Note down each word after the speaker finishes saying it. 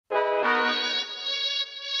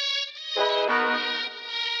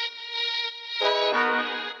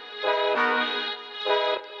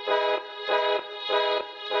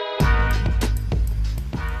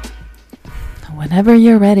Whenever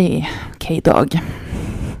you're ready, K-Dog.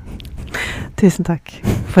 Tusen takk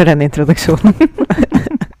for den introduksjonen.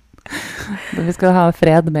 Vi skal ha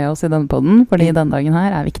fred med oss i denne podden, fordi denne dagen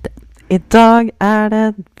her er viktig. I dag er det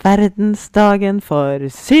verdensdagen for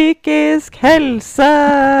psykisk helse!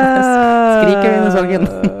 Skriker vi under sorgen.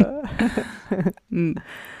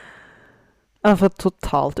 Jeg har fått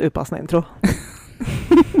totalt upassende intro.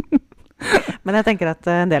 Men jeg tenker at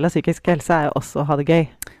en del av psykisk helse er jo også å ha det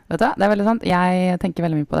gøy. Vet du, det er veldig sant. Jeg tenker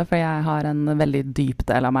veldig mye på det, for jeg har en veldig dyp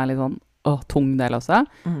del av meg, litt sånn tung del også.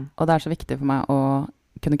 Og det er så viktig for meg å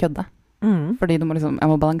kunne kødde. Fordi jeg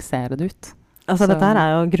må balansere det ut. Altså dette her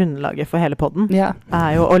er jo grunnlaget for hele podden. Ja.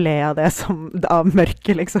 Er jo å le av det av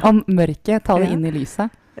mørket, liksom. Om mørket, ta det inn i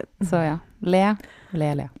lyset. Så ja, le.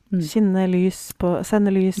 Sende lys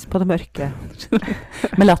på det mørke.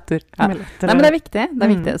 Med latter. Ja. Nei, men det er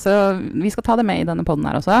viktig. Så vi skal ta det med i denne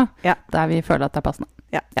podden her også, der vi føler at det er passende.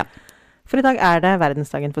 Ja. For i dag er det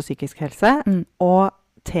verdensdagen for psykisk helse, og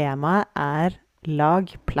temaet er lag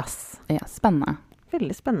plass. Ja, spennende.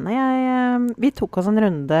 Veldig spennende. Vi tok oss en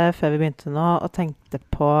runde før vi begynte nå, og tenkte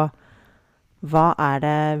på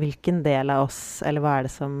hvilken del av oss, eller hva er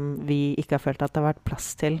det som vi ikke har følt at det har vært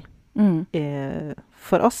plass til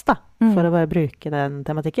for oss da, for å bare bruke den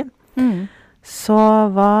tematikken. Så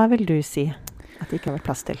hva vil du si at det ikke har vært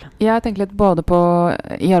plass til? Jeg tenker litt både på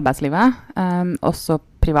i arbeidslivet, også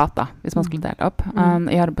privat da, hvis man skulle dele opp.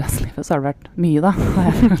 I arbeidslivet så har det vært mye da.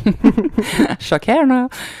 Sjokkerende.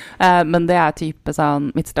 Men det er type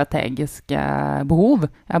sånn mitt strategiske behov.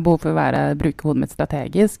 Jeg har behov for å bruke hodet mitt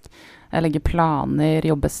strategisk. Jeg legger planer,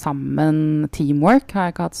 jobber sammen, teamwork har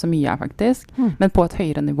jeg ikke hatt så mye av faktisk. Men på et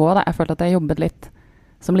høyere nivå da. Jeg følte at jeg jobbet litt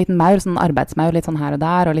som en liten maur, sånn arbeidsmaur, litt sånn her og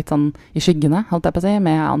der, og litt sånn i skyggene, holdt jeg på å si,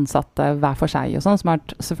 med ansatte hver for seg og sånn, som har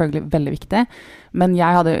vært selvfølgelig veldig viktig. Men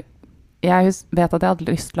jeg vet at jeg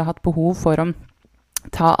hadde lyst til å ha hatt behov for å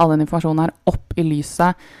ta all den informasjonen her opp i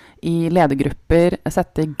lyset, i ledergrupper,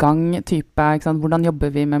 sette i gang type, ikke sant? Hvordan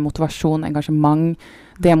jobber vi med motivasjon, engasjement,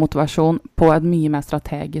 demotivasjon på et mye mer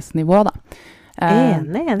strategisk nivå da.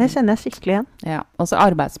 Enig, det kjenner jeg skikkelig igjen. Ja, også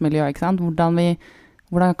arbeidsmiljø, ikke sant?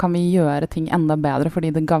 Hvordan kan vi gjøre ting enda bedre,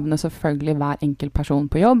 fordi det gagner selvfølgelig hver enkelt person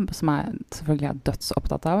på jobb, som jeg selvfølgelig er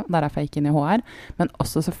dødsopptatt av, derfor jeg gikk inn i HR, men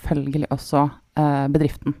også selvfølgelig også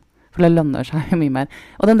bedriften. For det lønner seg jo mye mer.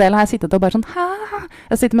 Og den delen har jeg sittet og bare sånn,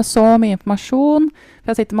 jeg sitter med så mye informasjon,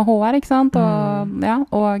 for jeg sitter med HR, ikke sant?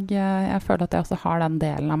 Og jeg føler at jeg også har den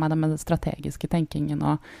delen av meg, med den strategiske tenkingen,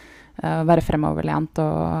 og være fremoverlent,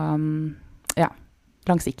 og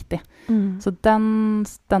langsiktig. Så den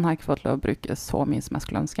har jeg ikke fått til å bruke så mye som jeg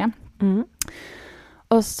skulle ønske.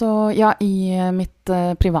 Og så, i mitt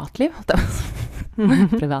privatliv,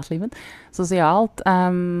 privatlivet, sosialt,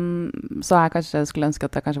 så jeg skulle ønske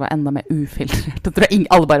at jeg kanskje var enda mer ufiltrert. Jeg tror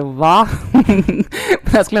alle bare, hva?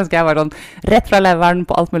 Jeg skulle ønske jeg var sånn rett fra leveren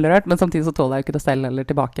på alt mulig rørt, men samtidig så tåler jeg jo ikke det selv eller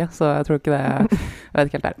tilbake, så jeg tror ikke det, jeg vet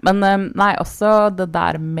ikke helt der. Men nei, også det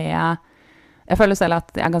der med, jeg føler selv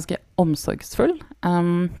at jeg er ganske omsorgsfull,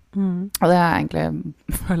 og det er egentlig,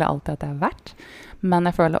 føler jeg alltid at jeg har vært, men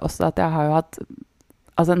jeg føler også at jeg har jo hatt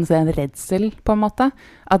en redsel på en måte,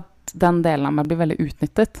 at den delen av meg blir veldig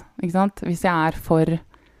utnyttet, ikke sant? Hvis jeg er for,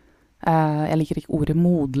 jeg liker ikke ordet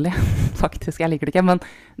modelig, faktisk, jeg liker det ikke, men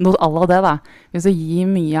noe av det da, hvis du gir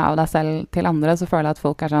mye av deg selv til andre, så føler jeg at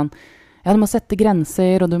folk er sånn, du må sette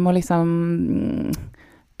grenser, og du må liksom,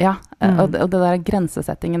 og det der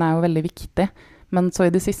grensesettingen er jo veldig viktig, men så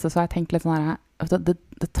i det siste så har jeg tenkt litt sånn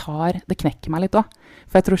her, det knekker meg litt også,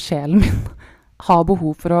 for jeg tror sjelen min har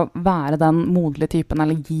behov for å være den modelige typen,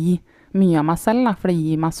 eller gi mye av meg selv, da, for det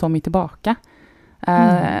gir meg så mye tilbake.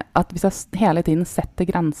 At hvis jeg hele tiden setter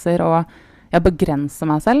grenser, og jeg begrenser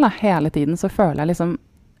meg selv da, hele tiden, så føler jeg liksom,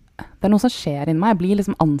 det er noe som skjer inni meg, jeg blir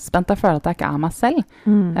liksom anspent, jeg føler at jeg ikke er meg selv.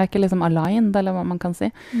 Jeg er ikke liksom aligned, eller hva man kan si.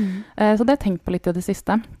 Så det har jeg tenkt på litt i det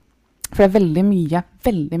siste. For det er veldig mye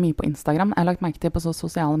på Instagram. Jeg har lagt merke til på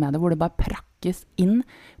sosiale medier, hvor det bare prakkes inn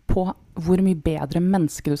på hvor mye bedre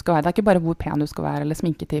menneske du skal være. Det er ikke bare hvor pen du skal være, eller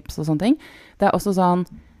sminketips og sånne ting. Det er også sånn,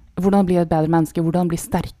 hvordan bli et bedre menneske, hvordan bli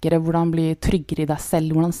sterkere, hvordan bli tryggere i deg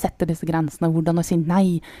selv, hvordan sette disse grensene, hvordan å si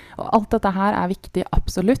nei. Og alt dette her er viktig,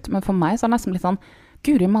 absolutt. Men for meg så er det nesten litt sånn,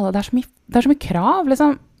 Guri Malle, det er så mye krav,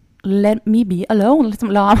 liksom. Let me be alone,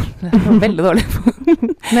 liksom. Det var veldig dårlig.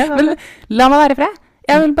 Men la meg være i fred.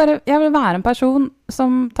 Jeg vil være en person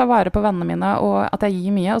som tar vare på vennene mine, og at jeg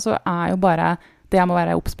gir mye, og så er jo bare, det jeg må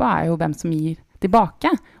være obs på er jo hvem som gir tilbake.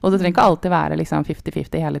 Og det trenger ikke alltid være liksom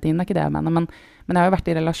 50-50 hele tiden, det er ikke det jeg mener, men jeg har jo vært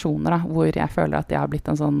i relasjoner da, hvor jeg føler at jeg har blitt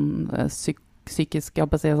en sånn psykisk, jeg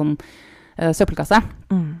håper å si, sånn søppelkasse.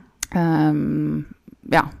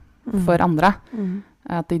 For andre.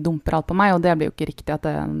 At de dumper alt på meg, og det blir jo ikke riktig at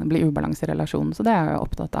det blir ubalanse i relasjonen, så det er jeg jo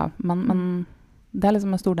opptatt av. Men det er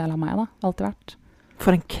liksom en stor del av meg da, alltid vært.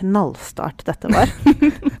 For en knallstart dette var.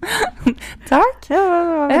 Takk! Ja,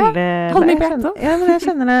 det var veldig... Hold meg på hjertet. Ja, men jeg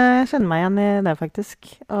kjenner meg igjen i det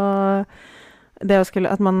faktisk. Og det å skulle,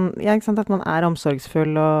 at man er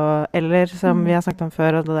omsorgsfull, eller som vi har snakket om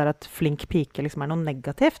før, og det der at flink pike liksom er noe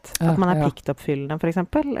negativt. At man er pliktoppfyllende, for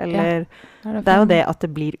eksempel. Eller, det er jo det at det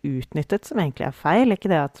blir utnyttet som egentlig er feil. Ikke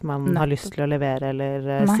det at man har lyst til å levere,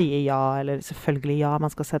 eller sier ja, eller selvfølgelig ja,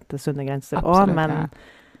 man skal sette sunne grenser også,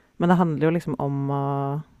 men det handler jo liksom om å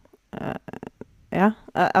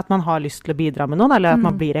at man har lyst til å bidra med noen, eller at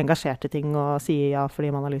man blir engasjert i ting og sier ja fordi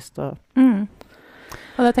man har lyst til å...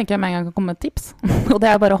 Og det tenker jeg med en gang kan komme et tips. Og det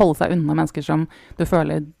er bare å holde seg unna mennesker som du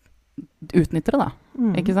føler utnytter det da.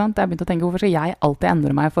 Ikke sant? Jeg har begynt å tenke, hvorfor skal jeg alltid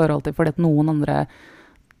endre meg i forhold til fordi at noen andre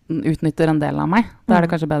utnytter en del av meg? Da er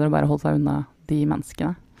det kanskje bedre å bare holde seg unna de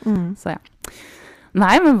menneskene. Så ja.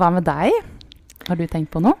 Nei, men hva med deg? Har du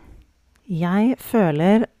tenkt på noe? Jeg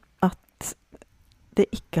føler at det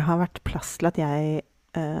ikke har vært plass til at jeg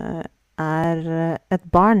er et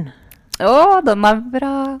barn. Den er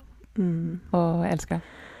bra! Jeg elsker det.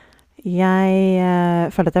 Jeg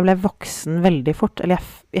føler at jeg ble voksen veldig fort. Eller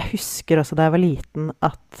jeg husker også da jeg var liten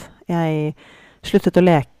at jeg sluttet å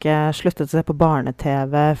leke, sluttet å se på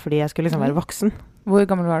barne-TV fordi jeg skulle liksom være voksen. Hvor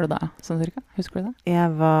gammel var du da, sånn cirka? Husker du det? Jeg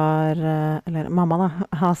var, eller mamma da,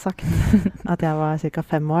 har sagt at jeg var cirka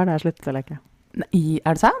 5 år da jeg sluttet å leke.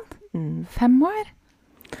 Er det sant? 5 år?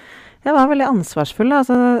 Jeg var veldig ansvarsfull,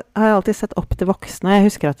 altså har jeg alltid sett opp til voksne. Jeg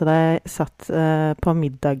husker at da jeg satt på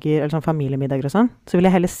middager, eller sånn familiemiddager og sånn, så ville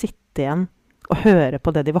jeg heller sitte igjen og høre på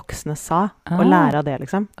det de voksne sa, og lære av det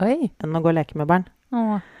liksom, enn å gå og leke med barn.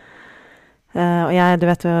 Og jeg, du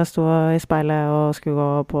vet, jeg sto i speilet og skulle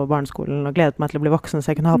gå på barneskolen og gledet meg til å bli voksen,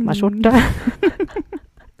 så jeg kunne ha på meg skjorte.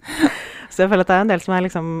 Så jeg føler at det er en del som er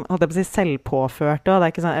liksom, holdt jeg på å si, selvpåført, og det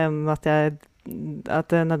er ikke sånn at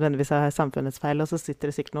det nødvendigvis er samfunnets feil, og så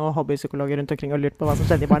sitter det sikkert noen hobbypsykologer rundt omkring og lurer på hva som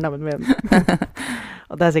skjedde i barndommen min.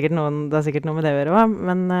 Og det er sikkert noe med det å gjøre også,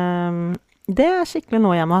 men det er skikkelig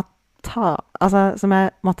noe jeg må som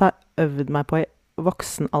jeg måtte ha øvd meg på i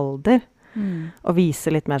voksen alder, og vise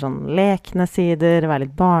litt mer sånn lekne sider, være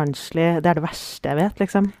litt barnslig. Det er det verste jeg vet,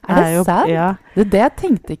 liksom. Er det sant? Ja. Det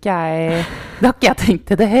tenkte ikke jeg... Det har ikke jeg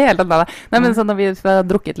tenkt i det hele tatt. Nei, men sånn når vi har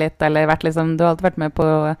drukket litt, eller vært liksom... Du har alltid vært med på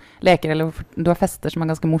leker, eller du har fester som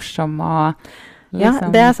er ganske morsomme, og... Liksom.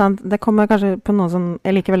 Ja, det er sant. Det kommer kanskje på noe sånn...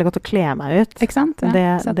 Jeg liker veldig godt å kle meg ut. Ikke sant?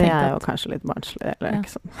 Ja. Det er jo kanskje litt barnslig, eller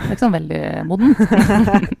ikke sånn. Det er ikke sånn veldig moden.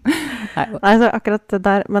 Nei, så akkurat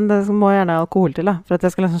der... Men det må gjerne alkohol til, da. For at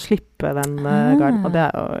jeg skal liksom slippe den garden. Og det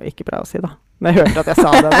er jo ikke bra å si, da. Men jeg hørte at jeg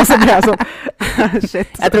sa det, og så ble jeg sånn...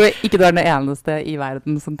 Shit. Jeg tror ikke du er den eneste i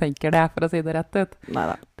verden som tenker det, for å si det rett ut.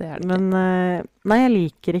 Neida. Det er det. Men nei, jeg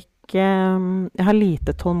liker ikke... Jeg har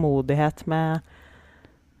lite tålmodighet med...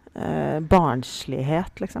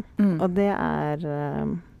 barnslighet, liksom. Og det er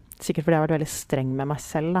sikkert fordi jeg har vært veldig streng med meg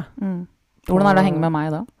selv, da. Hvordan er det å henge med meg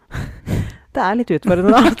da? Det er litt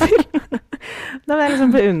utfordrende av og til. Da vil jeg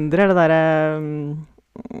liksom beundre det der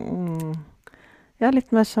ja,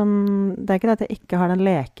 litt mer sånn, det er ikke det at jeg ikke har den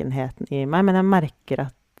lekenheten i meg, men jeg merker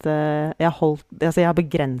at jeg har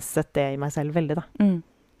begrenset det i meg selv veldig, da.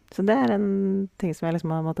 Så det er en ting som jeg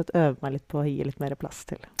liksom har måttet øve meg litt på å gi litt mer plass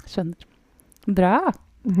til. Skjønner. Bra!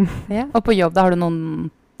 Ja. Og på jobb, da har du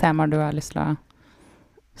noen temaer du har lyst til å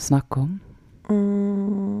snakke om?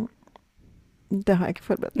 Det har jeg ikke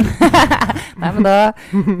forberedt. Nei, men da,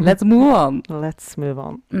 let's move on. Let's move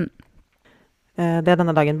on. Det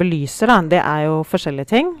denne dagen belyser, da, det er jo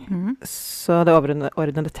forskjellige ting. Så det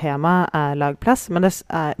overordnede temaet er lagplass, men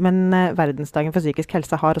Verdensdagen for psykisk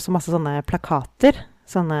helse har også masse sånne plakater,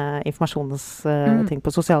 sånne informasjonsting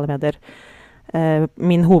på sosiale medier.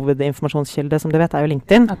 Min hovedinformasjonskilde, som du vet, er jo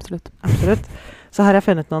LinkedIn. Absolutt. Så her har jeg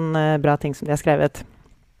funnet noen bra ting som de har skrevet.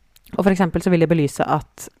 Og for eksempel så vil jeg belyse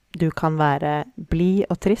at du kan være blid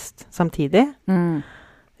og trist samtidig.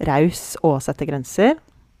 Raus og sette grenser.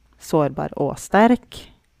 Sårbar og sterk.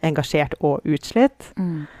 Engasjert og utslitt.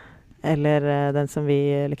 Eller den som vi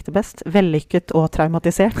likte best. Vellykket og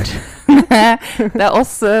traumatisert. Det er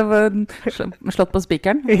oss slått på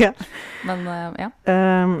spikeren. Ja. Men, ja.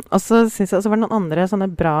 Og så synes jeg også var det noen andre sånne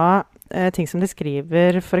bra ting som de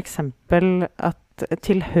skriver. For eksempel at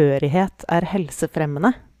tilhørighet er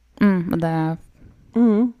helsefremmende. Det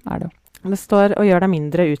er det jo. Det står å gjøre deg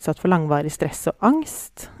mindre utsatt for langvarig stress og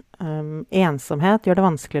angst. Ensomhet gjør det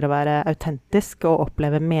vanskeligere å være autentisk og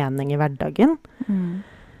oppleve mening i hverdagen.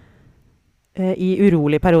 I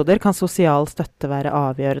urolige perioder kan sosial støtte være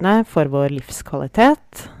avgjørende for vår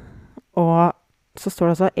livskvalitet, og så står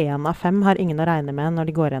det også 1 av 5 har ingen å regne med når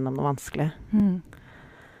de går gjennom noe vanskelig.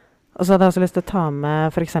 Og så hadde jeg også lyst til å ta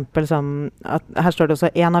med for eksempel som, at her står det også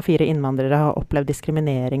 1 av 4 innvandrere har opplevd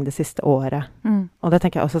diskriminering det siste året. Og det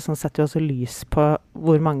tenker jeg også sånn setter jo også lys på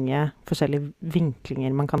hvor mange forskjellige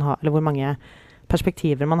vinklinger man kan ha, eller hvor mange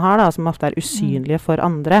perspektiver man har da, som ofte er usynlige for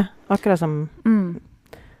andre. Akkurat som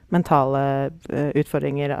mentale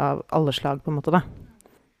utfordringer av alle slag på en måte da.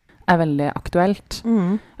 Er veldig aktuelt.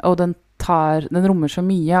 Og den rommer så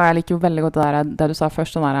mye, og jeg liker jo veldig godt det du sa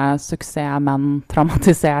først, sånn der suksess, menn,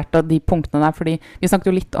 traumatisert, og de punktene der, fordi vi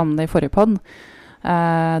snakket jo litt om det i forrige podd,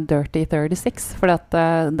 Dirty 36, fordi at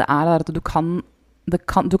det der at du kan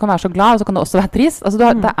være så glad, og så kan det også være trist.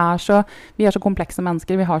 Altså, vi er så komplekse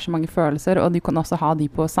mennesker, vi har så mange følelser, og du kan også ha de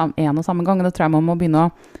på en og samme gang, og det tror jeg man må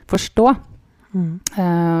begynne å forstå.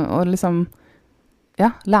 Og liksom,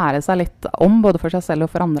 ja, lære seg litt om, både for seg selv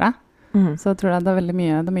og for andre. Så jeg tror det er veldig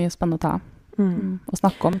mye, det er mye spennende å ta og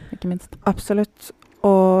snakke om, ikke minst. Absolutt.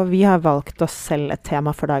 Og vi har valgt oss selv et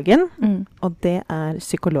tema for dagen, og det er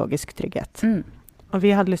psykologisk trygghet. Og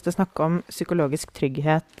vi hadde lyst til å snakke om psykologisk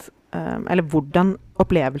trygghet, eller hvordan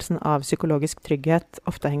opplevelsen av psykologisk trygghet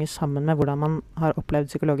ofte henger sammen med hvordan man har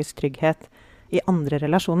opplevd psykologisk trygghet i andre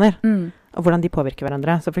relasjoner, og hvordan de påvirker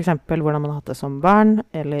hverandre. Så for eksempel hvordan man har hatt det som barn,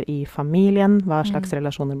 eller i familien, hva slags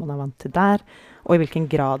relasjoner man er vant til der, og i hvilken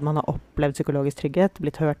grad man har opplevd psykologisk trygghet,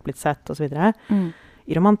 blitt hørt, blitt sett, og så videre.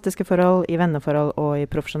 I romantiske forhold, i venneforhold og i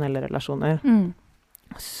profesjonelle relasjoner.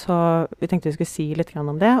 Så vi tenkte vi skulle si litt grann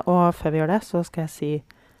om det, og før vi gjør det, så skal jeg si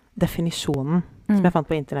definisjonen som jeg fant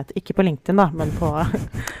på internett. Ikke på LinkedIn da, men på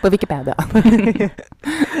på Wikipedia.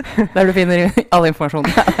 Der du finner all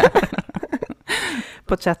informasjonen.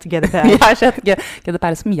 På chat GDPR. Ja, chat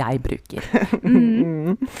GDPR som jeg bruker.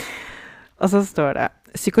 Og så står det,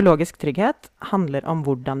 psykologisk trygghet handler om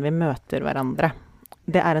hvordan vi møter hverandre.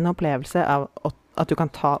 Det er en opplevelse av at du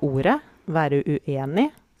kan ta ordet, være uenig,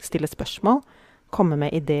 stille spørsmål, komme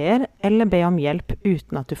med ideer, eller be om hjelp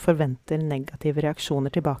uten at du forventer negative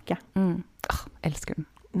reaksjoner tilbake. Elsker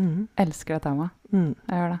den. Elsker det temaet.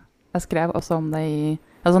 Jeg gjør det. Jeg skrev også om det i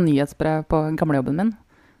nyhetsbrev på gamlejobben min,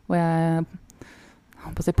 hvor jeg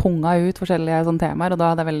punga ut forskjellige sånne temaer, og da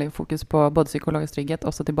hadde jeg veldig fokus på både psykologisk trygghet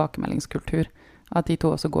og også tilbakemeldingskultur. At de to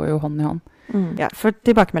også går jo hånd i hånd. Ja, for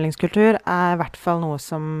tilbakemeldingskultur er i hvert fall noe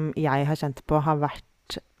som jeg har kjent på har vært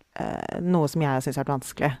noe som jeg synes har vært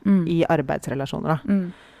vanskelig i arbeidsrelasjoner.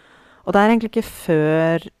 Og det er egentlig ikke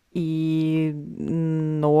før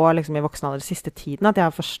nå, liksom i voksen alder, siste tiden, at jeg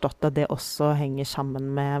har forstått at det også henger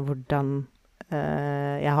sammen med hvordan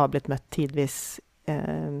jeg har blitt møtt tidvis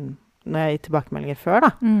når jeg gir tilbakemeldinger før,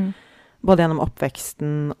 da. Både gjennom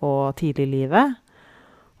oppveksten og tidlig i livet.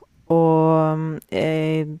 Og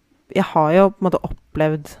jeg har jo på en måte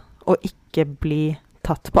opplevd å ikke bli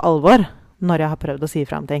tatt på alvor når jeg har prøvd å si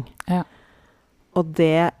fra om ting. Ja. Og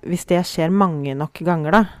hvis det skjer mange nok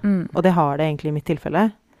ganger da, og det har det egentlig i mitt tilfelle,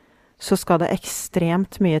 så skal det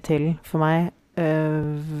ekstremt mye til for meg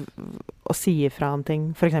å si fra om ting,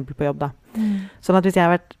 for eksempel på jobb da. Sånn at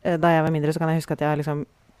da jeg var mindre, så kan jeg huske at jeg har liksom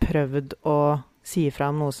prøvd å si fra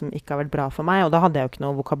om noe som ikke har vært bra for meg, og da hadde jeg jo ikke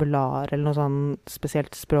noe vokabular eller noe sånn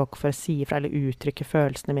spesielt språk for å si fra eller uttrykke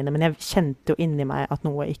følelsene mine, men jeg kjente jo inni meg at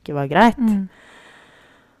noe ikke var greit.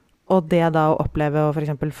 Og det da å oppleve å for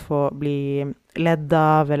eksempel bli ledd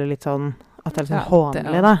av, eller litt sånn, at det er litt sånn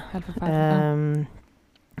hånlig da.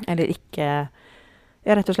 Eller ikke,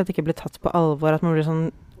 jeg rett og slett ikke blir tatt på alvor, at man blir sånn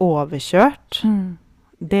overkjørt.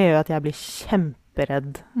 Det gjør at jeg blir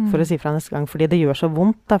kjemperedd for å si fra neste gang, fordi det gjør så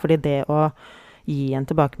vondt da, fordi det å gi en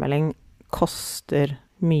tilbakemelding koster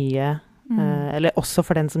mye, eller også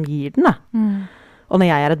for den som gir den da. Og når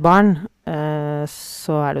jeg er et barn,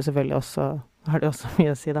 så er det jo selvfølgelig også, har det også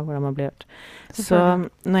mye å si da, hvordan man blir hørt. Så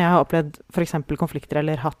når jeg har opplevd for eksempel konflikter,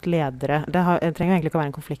 eller hatt ledere, jeg trenger egentlig ikke å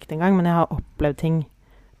være en konflikt engang, men jeg har opplevd ting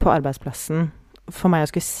på arbeidsplassen, for meg å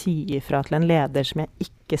skulle si ifra til en leder som jeg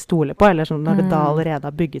ikke stoler på, eller sånn, når det da allerede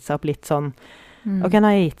har bygget seg opp litt sånn, ok, nå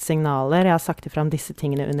har jeg gitt signaler, jeg har sagt ifra om disse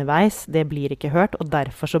tingene underveis, det blir ikke hørt, og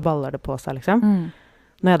derfor så baller det på seg, liksom.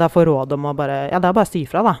 Når jeg da får råd om å bare, ja, det er bare å si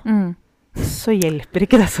ifra da. Så hjelper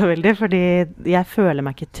ikke det så veldig, fordi jeg føler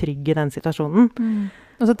meg ikke trygg i den situasjonen.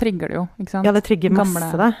 Og så trigger det jo, ikke sant? Ja, det trigger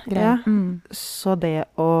masse det. Ja. Så det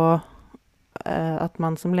at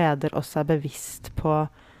man som leder også er bevisst på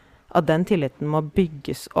at den tilliten må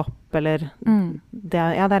bygges opp, eller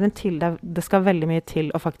det skal veldig mye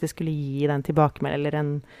til å faktisk skulle gi den tilbakemelding, eller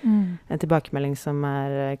en tilbakemelding som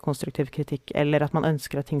er konstruktiv kritikk, eller at man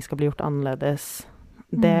ønsker at ting skal bli gjort annerledes.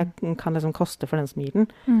 Det kan liksom koste for den som gir den.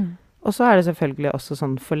 Og så er det selvfølgelig også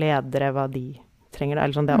sånn for ledere hva de trenger det,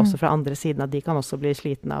 eller sånn, det også fra andre siden, at de kan også bli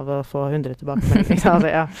sliten av å få 100 tilbakemeldinger.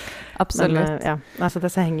 Altså, ja. Absolutt. Men, ja. Altså,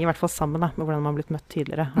 det henger i hvert fall sammen da, med hvordan man har blitt møtt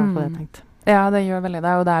tidligere, har jeg tenkt. Ja, det gjør veldig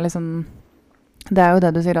det, og det liksom, det jo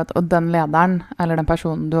det du sier, at og den lederen, eller den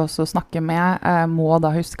personen du også snakker med, må da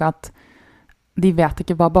huske at de vet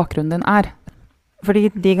ikke hva bakgrunnen din Fordi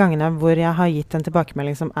de gangene hvor jeg har gitt en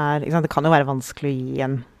tilbakemelding som det kan jo være vanskelig å gi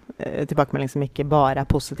en tilbakemelding som ikke bare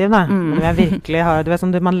positiv, da. Men jeg virkelig har, du vet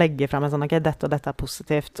sånn, man legger frem en sånn, ok, dette og dette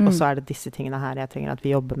positivt, og så det disse tingene her jeg trenger at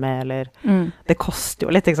vi jobber med, eller det koster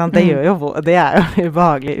jo litt, ikke sant? Det jo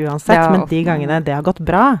ubehagelig uansett, men de gangene det har gått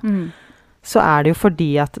bra, så det jo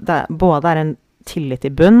fordi at det både en tillit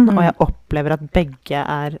i bunn, og jeg opplever at begge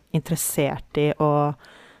interessert i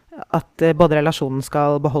at både relasjonen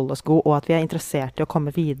skal beholdes god, og at vi interessert i å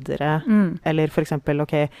komme videre, eller for eksempel,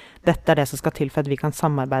 ok, dette det som skal til for at vi kan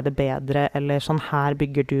samarbeide bedre, eller sånn, her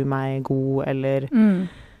bygger du meg god, eller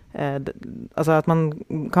altså at man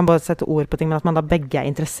kan bare sette ord på ting, men at man da begge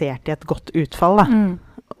interessert i et godt utfall, da.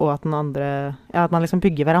 Og at den andre, at man liksom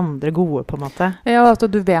bygger hverandre gode, på en måte. Ja, at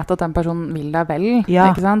du vet at den personen vil deg vel,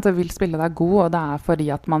 ikke sant? Og vil spille deg god, og det fordi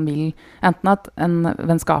at man vil, enten at en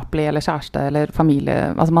vennskapelig eller kjæreste eller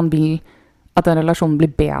familie, altså man vil at den relasjonen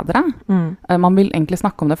blir bedre. Man vil egentlig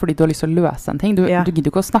snakke om det fordi du har lyst til å løse en ting. Du gidder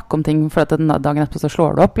ikke å snakke om ting for at dagen etterpå så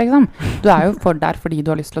slår du opp, liksom. Du jo der fordi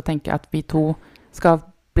du har lyst til å tenke at vi to skal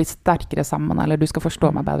bli sterkere sammen, eller du skal forstå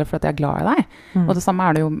meg bedre for at jeg glad i deg. Og det samme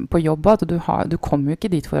det jo på jobb, at du kommer jo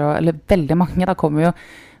ikke dit for å, eller veldig mange da kommer jo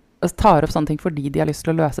og tar opp sånne ting fordi de har lyst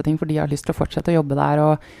til å løse ting, fordi de har lyst til å fortsette å jobbe der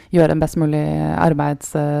og gjøre en best mulig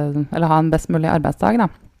eller ha en best mulig arbeidsdag da,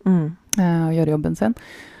 og gjøre jobben sin.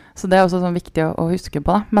 Så det også sånn viktig å huske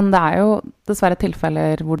på da. Men det jo dessverre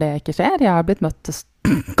tilfeller hvor det ikke skjer. Jeg har blitt møtt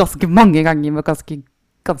ganske mange ganger med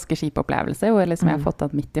ganske kjip opplevelse, hvor liksom jeg har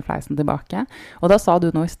fått midt i fleisen tilbake. Og da sa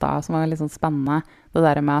du noe i sted som var litt sånn spennende, det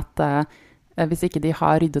der med at hvis ikke de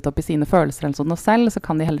har ryddet opp i sine følelser eller sånn selv, så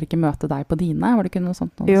kan de heller ikke møte deg på dine. Var det ikke noe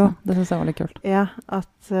sånt? Også? Det synes jeg var litt kult. Ja,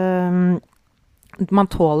 at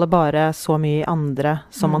man tåler bare så mye i andre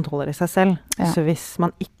som man tåler i seg selv. Ja. Så hvis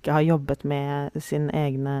man ikke har jobbet med sin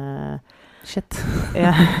egne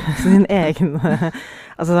sin egen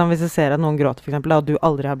altså sånn, hvis du ser at noen gråter for eksempel, og du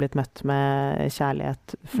aldri har blitt møtt med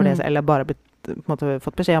kjærlighet for det, eller bare blitt, på en måte,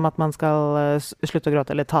 fått beskjed om at man skal slutte å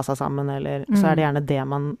gråte eller ta seg sammen, eller, så det gjerne det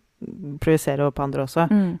man projiserer på andre også.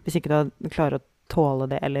 Hvis ikke du klarer å tåle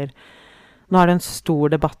det, eller nå det en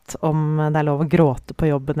stor debatt om det lov å gråte på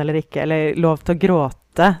jobben eller ikke, eller lov til å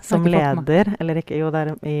gråte som leder, eller ikke, jo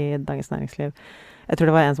det i Dagens Næringsliv. Jeg tror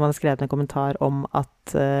det var en som hadde skrevet en kommentar om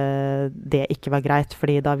at det ikke var greit,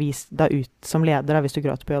 fordi som leder, hvis du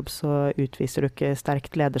gråter på jobb, så utviser du ikke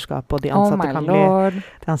sterkt lederskap, og de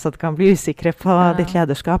ansatte kan bli usikre på ditt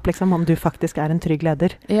lederskap, liksom, om du faktisk en trygg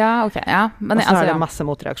leder. Ja, ok, ja. Men, og så det masse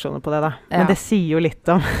motreaksjoner på det da. Ja. Men det sier jo litt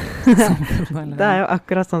om det jo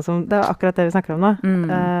akkurat sånn som, det akkurat det vi snakker om nå.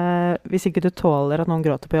 Hvis ikke du tåler at noen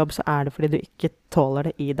gråter på jobb, så det fordi du ikke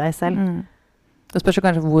tåler det i deg selv. Det spørs jo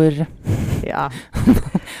kanskje hvor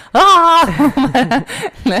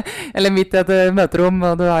eller midt i et møterom,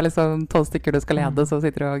 og du har liksom 12 stykker du skal lede, så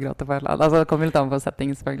sitter du og gråter for altså det kommer litt an på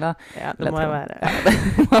settingen selvfølgelig. Ja, det må jo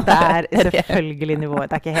være det selvfølgelig nivået,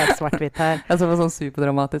 det ikke helt svart-hvitt her. Det var sånn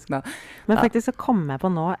superdramatisk da. Men faktisk så kom jeg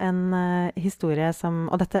på nå en historie som,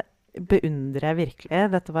 og dette beundrer jeg virkelig.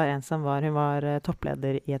 Dette var en som hun var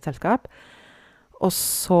toppleder i et selskap. Og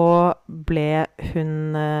så ble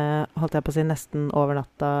hun, holdt jeg på å si, nesten over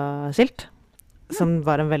natta skilt, som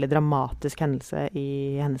var en veldig dramatisk hendelse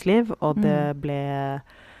i hennes liv, og det ble,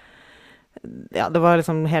 det var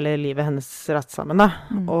liksom hele livet hennes ratt sammen da.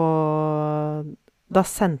 Og da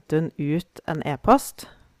sendte hun ut en e-post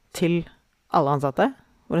til alle ansatte,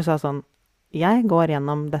 hvor hun sa sånn, jeg går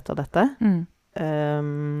gjennom dette og dette.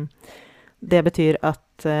 Det betyr at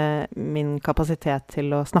min kapasitet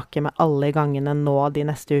til å snakke med alle i gangene nå de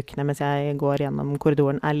neste ukene mens jeg går gjennom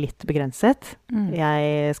korridoren litt begrenset.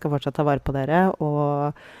 Jeg skal fortsatt ta vare på dere,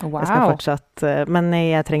 og jeg skal fortsatt, men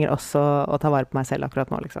jeg trenger også å ta vare på meg selv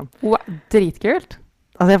akkurat nå, liksom. Wow, dritkult!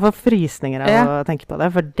 Altså, jeg får frysninger av å tenke på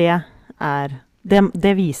det, for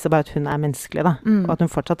det viser bare at hun menneskelig, da, og at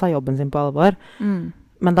hun fortsatt tar jobben sin på alvor.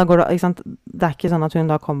 Men da går det, ikke sant, det ikke sånn at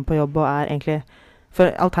hun da kommer på jobb og egentlig. For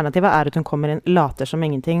alternativet at hun kommer inn, later som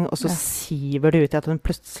ingenting, og så siver det ut i at hun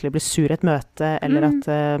plutselig blir sur i et møte, eller at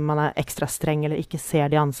man ekstra streng, eller ikke ser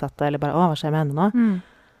de ansatte, eller bare, hva skjer med henne nå?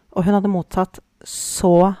 Og hun hadde mottatt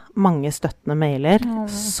så mange støttende mailer,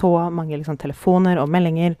 så mange liksom, telefoner og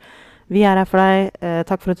meldinger. Vi her for deg,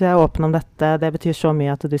 takk for at du åpen om dette, det betyr så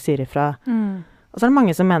mye at du sier ifra. Og så det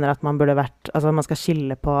mange som mener at man burde vært, altså man skal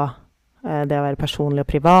skille på det å være personlig og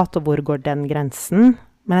privat, og hvor går den grensen?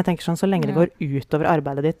 Men jeg tenker sånn, så lenge det går utover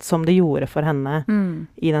arbeidet ditt, som det gjorde for henne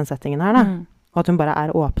i den settingen her, da, og at hun bare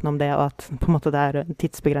åpen om det, og at på en måte det en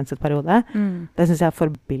tidsbegrenset periode, det synes jeg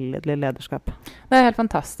forbilledlig lederskap. Det helt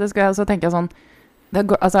fantastisk, og så tenker jeg sånn,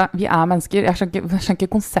 altså, vi mennesker, jeg skjønner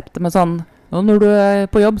ikke konseptet med sånn, når du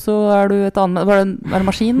på jobb, så du et annet, var det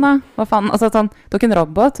maskin da? Hva faen? Altså sånn, du ikke en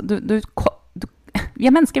robot, vi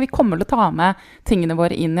mennesker, vi kommer til å ta med tingene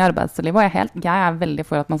våre inn i arbeidslivet, og jeg veldig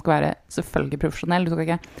for at man skal være selvfølgelig profesjonell. Du skal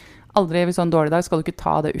ikke, aldri hvis du har en dårlig dag, skal du ikke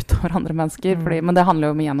ta det ut over andre mennesker, men det handler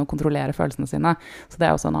jo om igjen å kontrollere følelsene sine, så det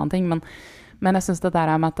også en annen ting. Men jeg synes det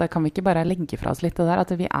der med at kan vi ikke bare legge fra oss litt det der,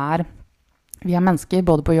 at vi er mennesker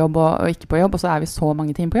både på jobb og ikke på jobb, og så vi så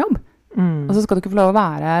mange timer på jobb. Og så skal du ikke få lov å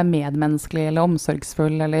være medmenneskelig, eller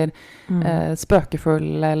omsorgsfull, eller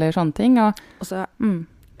spøkefull, eller sånne ting. Og så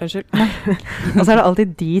Unnskyld. Og så det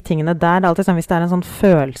alltid de tingene der, det alltid sånn, hvis det en sånn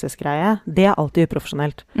følelsesgreie, det alltid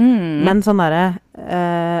uprofesjonelt. Men sånn der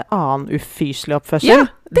annen ufyselig oppførsel,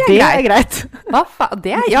 det greit. Hva faen?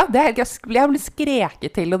 Det helt greit. Jeg blir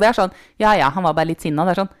skreket til, og det sånn, ja, han var bare litt sinna,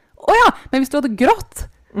 det sånn, åja, men hvis du hadde grått,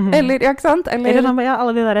 eller, ja, ikke sant? Eller sånn, ja,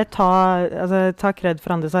 alle de der, ta kred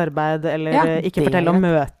for andres arbeid, eller ikke fortelle om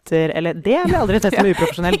møter, eller det blir aldri sett som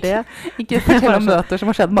uprofesjonelt, det. Ikke fortelle om møter som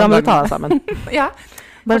har skjedd mange ganger. Da må du ta deg sammen. Ja.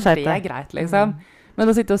 For det greit, liksom. Men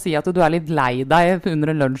å sitte og si at du litt lei deg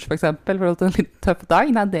under en lunsj, for eksempel, for at det en litt tøff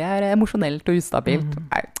dag, nei, det emosjonelt og ustabilt.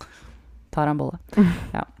 Nei, tar en bolle.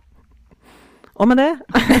 Ja. Og med det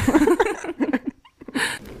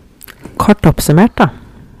kort oppsummert da,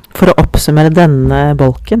 for å oppsummere denne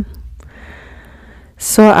bolken,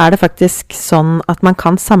 så det faktisk sånn at man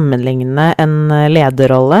kan sammenligne en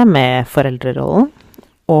lederrolle med foreldrerollen,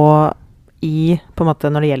 og på en måte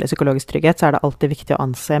når det gjelder psykologisk trygghet, så det alltid viktig å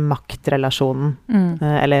anse maktrelasjonen,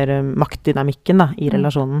 eller maktdynamikken da, i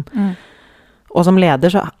relasjonen. Og som leder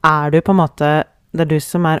så du på en måte, det du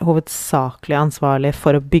som hovedsakelig ansvarlig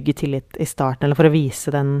for å bygge tillit i starten, eller for å vise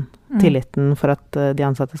den tilliten for at de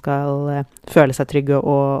ansatte skal føle seg trygge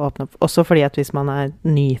og åpne opp. Også fordi at hvis man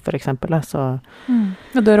ny, for eksempel, så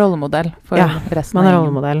Og du rollemodell for resten av man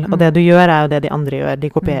rollemodell. Og det du gjør jo det de andre gjør,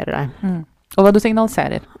 de kopierer deg. Og hva du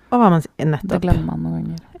signaliserer. Og hva man nettopp. Det glemmer man noen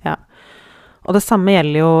ganger. Ja. Og det samme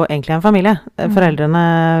gjelder jo egentlig en familie.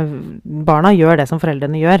 Barna gjør det som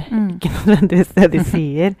foreldrene gjør, ikke nødvendigvis det de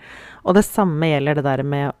sier. Og det samme gjelder det der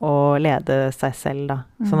med å lede seg selv da.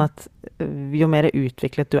 Sånn at jo mer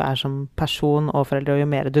utviklet du som person og forelder, og jo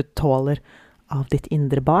mer du tåler av ditt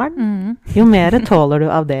indre barn, jo mer tåler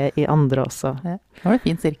du av det i andre også. Ja. Det var en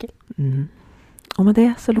fin sirkel. Og med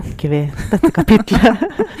det så lukker vi dette kapitlet.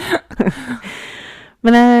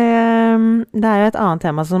 Men det jo et annet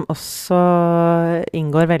tema som også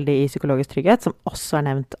inngår veldig i psykologisk trygghet, som også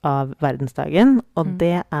nevnt av verdensdagen, og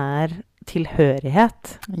det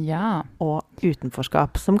tilhørighet og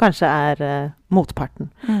utenforskap, som kanskje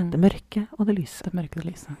motparten. Det mørke og det lyse. Det mørke og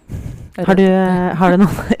det lyse. Har du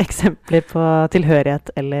noen eksempler på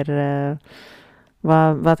tilhørighet, eller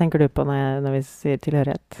hva tenker du på når vi sier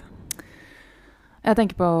tilhørighet? Jeg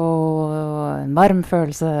tenker på en varm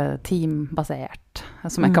følelse, teambasert,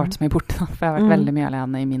 som jeg ikke har vært så mye borte, for jeg har vært veldig mye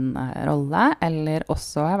alene i min rolle, eller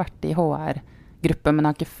også har jeg vært i HR-gruppe, men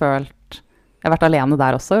jeg har ikke følt, jeg har vært alene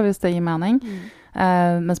der også, hvis det gir mening.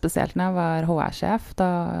 Men spesielt når jeg var HR-sjef,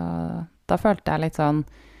 da følte jeg litt sånn,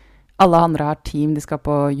 alle andre har team, de skal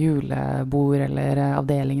på julebord, eller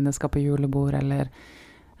avdelingene skal på julebord, eller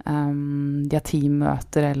de har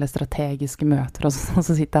teammøter eller strategiske møter, og så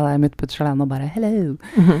sitter jeg der i muttputsj alene og bare hello.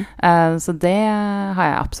 Så det har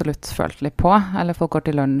jeg absolutt følt litt på, eller folk går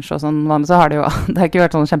til lunsj og sånn, så har det jo, det har ikke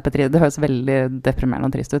vært sånn kjempetrist, det høres veldig deprimerende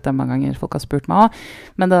og trist ut, det mange ganger folk har spurt meg også,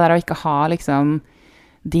 men det der å ikke ha liksom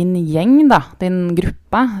din gjeng da, din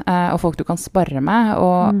gruppe, og folk du kan spare med,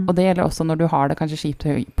 og det gjelder også når du har det kanskje kjipt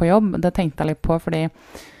på jobb, det tenkte jeg litt på, fordi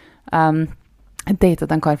jeg datet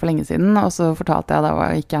en kar for lenge siden, og så fortalte jeg da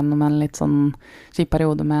jeg gikk gjennom en litt sånn kjip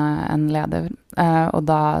periode med en leder, og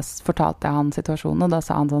da fortalte jeg han situasjonen, og da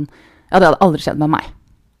sa han sånn, ja, det hadde aldri skjedd med meg.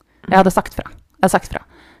 Jeg hadde sagt fra.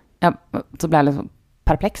 Så ble jeg litt sånn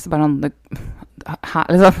perpleks, bare sånn,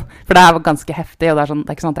 liksom, for det var ganske heftig, og det sånn,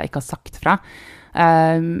 det ikke sånn at jeg ikke har sagt fra.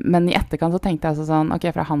 Men i etterkant så tenkte jeg sånn, ok,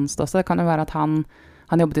 fra hans ståsted, det kan jo være at han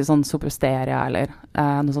jobbet i sånn Supersteria eller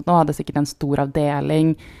noe sånt. Nå hadde sikkert en stor avdeling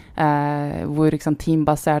hvor liksom,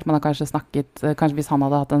 teambasert, man har kanskje snakket, kanskje hvis han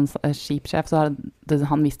hadde hatt en skipsjef, så hadde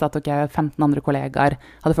han visst at 15 andre kollegaer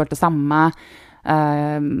hadde følt det samme.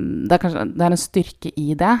 Det en styrke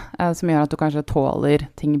i det, som gjør at du kanskje tåler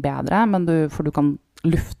ting bedre, for du kan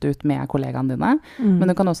lufte ut med kollegaene dine,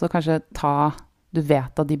 men du kan også kanskje ta du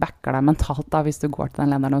vet at de backer deg mentalt da, hvis du går til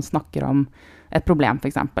den lederen og snakker om et problem, for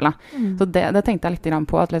eksempel. Da. Så det tenkte jeg litt grann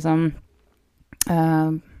på, at liksom,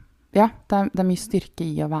 ja, det er mye styrke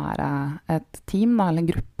i å være et team, da, eller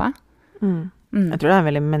en gruppe. Jeg tror det er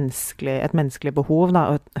veldig et menneskelig behov da,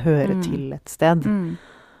 å høre til et sted.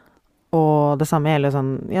 Og det samme gjelder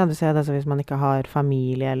sånn, ja, du ser det, så hvis man ikke har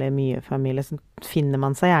familie eller mye familie, så finner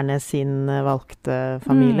man seg gjerne sin valgte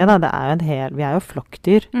familie, da. Det er jo vi er jo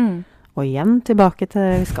flokkdyr. Og igjen tilbake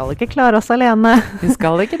til, vi skal ikke klare oss alene. Vi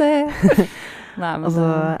skal ikke det. Nei, men og så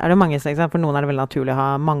er det mange som, for noen er det veldig naturlig å ha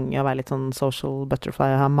mange, å være litt sånn social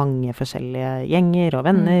butterfly, ha mange forskjellige gjenger og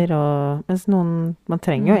venner, og, mens man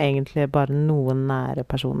trenger jo egentlig bare noen nære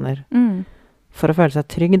personer for å føle seg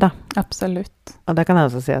trygg, da. Absolutt. Og det kan jeg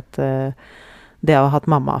også si at det å ha hatt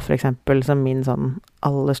mamma, for eksempel, som min sånn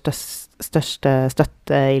aller største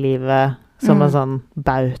støtte i livet, som en sånn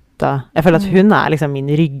bauta. Jeg føler at hun er liksom min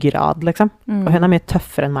ryggrad, liksom. Og hun er mye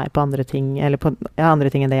tøffere enn meg på andre ting, eller på andre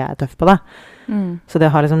ting enn det jeg er tøff på, da. Så det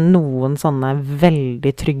har liksom noen sånne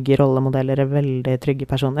veldig trygge rollemodeller, veldig trygge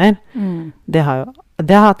personer. Det har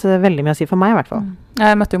hatt veldig mye å si for meg, i hvert fall.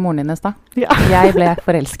 Jeg møtte jo moren din i stad. Ja. Jeg ble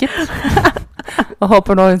forelsket. Og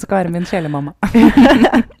håper nå hun skal være min kjælemamma.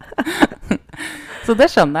 Så det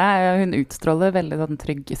skjønner jeg. Hun utstråler veldig sånn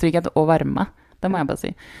trygghet og varme. Det må jeg bare si.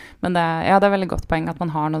 Men det er veldig godt poeng at man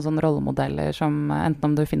har noen sånne rollemodeller som, enten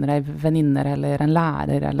om du finner deg venninner, eller en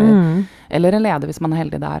lærer, eller en leder hvis man er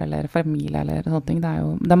heldig der, eller familie, eller sånne ting.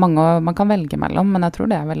 Det er mange man kan velge mellom, men jeg tror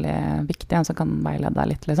det er veldig viktig, en som kan veilede deg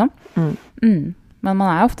litt, liksom. Men man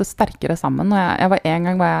er jo ofte sterkere sammen. Og jeg var en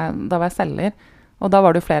gang, da var jeg selger, og da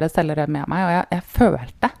var det jo flere selgere med meg, og jeg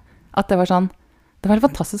følte at det var sånn, det var en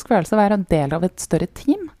fantastisk følelse å være en del av et større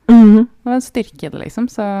team. Det var en styrke i det, liksom.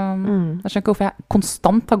 Så jeg skjønner ikke hvorfor jeg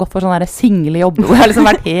konstant har gått for sånne single jobber, hvor jeg har liksom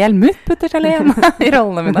vært helt mutt alene i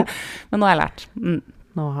rollene mine. Men nå har jeg lært.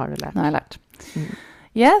 Nå har du lært. Nå har jeg lært.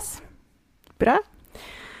 Yes. Bra.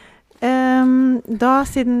 Da,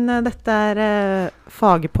 siden dette er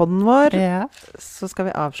fagpodden vår, så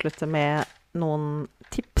skal vi avslutte med noen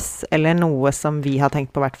tips, eller noe som vi har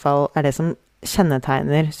tenkt på, i hvert fall, er det som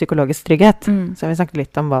kjennetegner psykologisk trygghet. Så vi snakket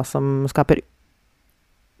litt om hva som skaper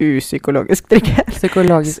upsykologisk trygghet.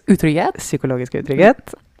 Psykologisk utrygghet. Psykologisk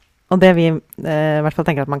utrygghet. Og det vi i hvert fall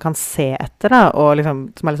tenker at man kan se etter, da, og liksom,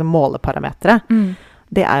 som er liksom måleparametre,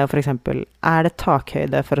 det er jo for eksempel, er det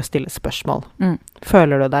takhøyde for å stille spørsmål?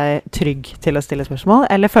 Føler du deg trygg til å stille spørsmål,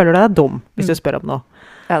 eller føler du deg dum hvis du spør om noe?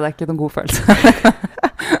 Ja, det er ikke noen god følelse.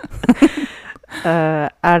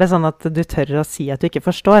 Er det sånn at du tør å si at du ikke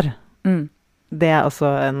forstår? Det er også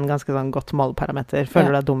en ganske sånn godt måleparameter. Føler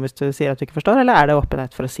du deg dum hvis du sier at du ikke forstår, eller er det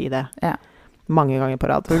åpenhet for å si det? Mange ganger på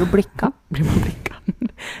rad. Blir du blikka? Blir man blikka?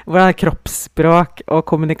 Hvordan er kroppsspråk og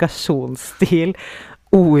kommunikasjonsstil,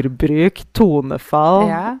 ordbruk, tonefall,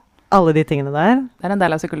 alle de tingene der? Det er en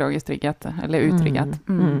del av psykologisk trygghet, eller utrygghet.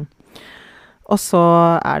 Og så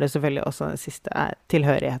er det selvfølgelig også det siste,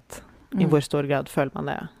 tilhørighet. I hvor stor grad føler man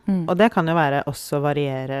det. Og det kan jo være også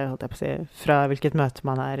variere, holdt jeg på å si, fra hvilket møte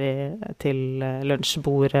man er i, til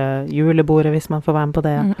lunsjbordet, julebordet, hvis man får være med på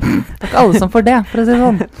det. Det er ikke alle som får det, for å si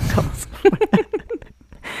det sånn.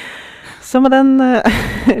 Så med den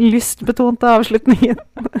lystbetonte avslutningen.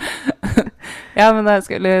 Ja, men det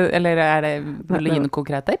skulle, eller vil du gi noen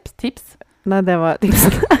konkrete tips? Nei, det var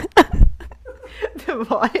tips. Det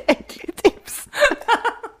var egentlig tips.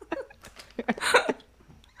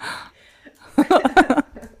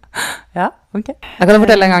 Ja, ok. Jeg kan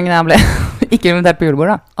fortelle en gang jeg ble ikke invitert på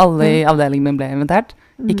julebord, da. Alle i avdelingen min ble invitert,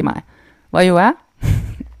 ikke meg. Hva gjorde jeg?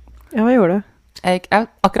 Ja, hva gjorde du?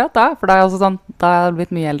 Akkurat da, for da er jeg også sånn, da har jeg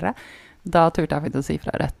blitt mye eldre, da turte jeg faktisk å si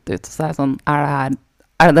fra rett ut. Så er jeg sånn,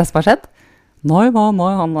 er det som har skjedd? Nei,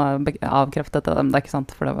 han avkreftet det, men det er ikke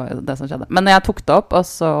sant, for det var jo det som skjedde. Men jeg tok det opp, og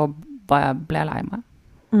så ble jeg lei meg.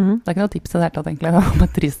 Det er ikke noe tips i det hele tatt, egentlig. Det var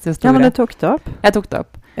en trist historie. Ja, men du tok det opp? Jeg tok det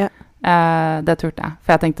opp. Ja. Det turte jeg. For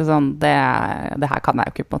jeg tenkte sånn, det her kan jeg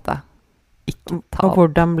jo ikke på en måte ikke ta opp. Og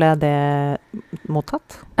hvordan ble det mottatt?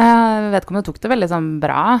 Jeg vet ikke om det tok det veldig sånn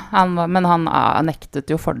bra, men han nektet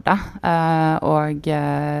jo for det. Og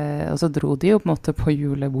så dro de jo på en måte på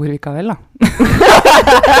julebord likevel, da.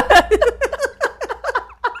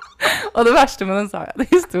 Og det verste med den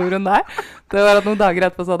historien der, det var at noen dager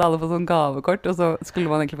etterpå så hadde alle fått sånn gavekort, og så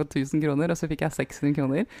skulle man egentlig få 1000 kroner, og så fikk jeg 600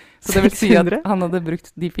 kroner. Så det vil si at han hadde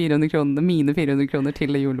brukt de 400 kronene, mine 400 kroner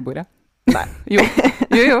til det julebordet. Nei.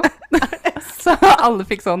 Jo. Så alle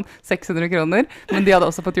fikk sånn 600 kroner, men de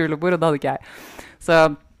hadde også fått julebord, og det hadde ikke jeg. Så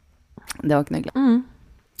det var ikke noe hyggelig.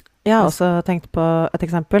 Jeg har også tenkt på et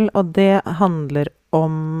eksempel, og det handler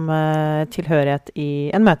om tilhørighet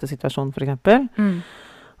i en møtesituasjon, for eksempel.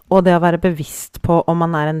 Og det å være bevisst på om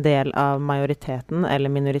man en del av majoriteten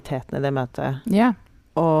eller minoriteten i det møtet. Ja.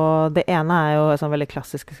 Og det ene jo, et sånn veldig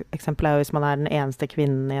klassisk eksempel jo hvis man den eneste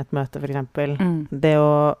kvinnen i et møte, for eksempel. Det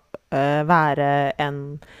å være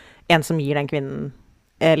en som gir den kvinnen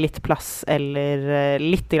litt plass, eller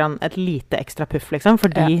et lite ekstra puff, liksom,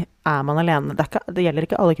 fordi man alene, det gjelder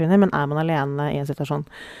ikke alle kvinner, men man alene i en situasjon,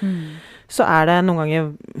 så det noen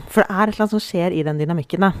ganger, for det et eller annet som skjer i den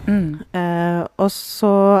dynamikken, da. Og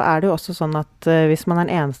så det jo også sånn at hvis man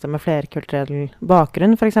den eneste med flerkulturell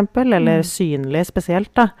bakgrunn, for eksempel, eller synlig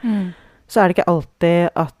spesielt, da, så det ikke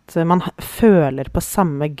alltid at man føler på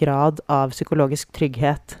samme grad av psykologisk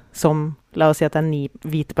trygghet som, la oss si at det 9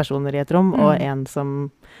 hvite personer i et rom, og en som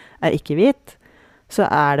ikke hvit, så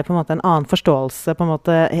det på en måte en annen forståelse, på en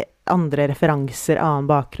måte andre referanser, annen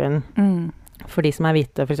bakgrunn, for de som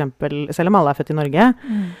hvite, for eksempel, selv om alle født i Norge,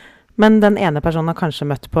 men den ene personen har kanskje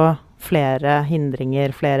møtt på flere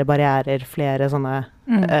hindringer, flere barrierer, flere sånne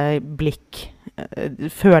blikk,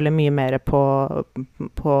 føler mye mer på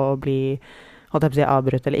å bli holdt jeg på å si,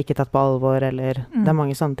 avbrutt eller ikke tatt på alvor, eller det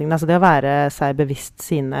mange sånne ting. Altså det å være seg bevisst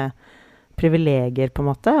sine privilegier på en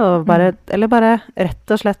måte, og eller bare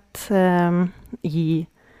rett og slett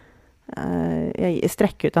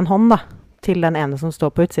strekke ut en hånd da, til den ene som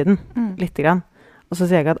står på utsiden, litt grann. Og så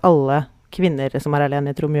sier jeg ikke at alle kvinner som alene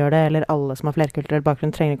i et rom gjør det, eller alle som har flerkulturell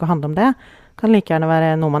bakgrunn trenger ikke å handle om det. Kan like gjerne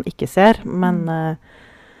være noe man ikke ser, men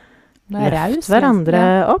løft hverandre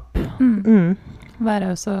opp.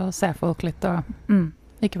 Være raus og se folk litt, og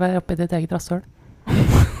ikke være oppe i ditt eget rasshøl.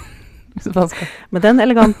 Med den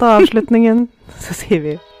elegante avslutningen så sier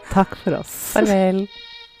vi takk for oss. Farvel.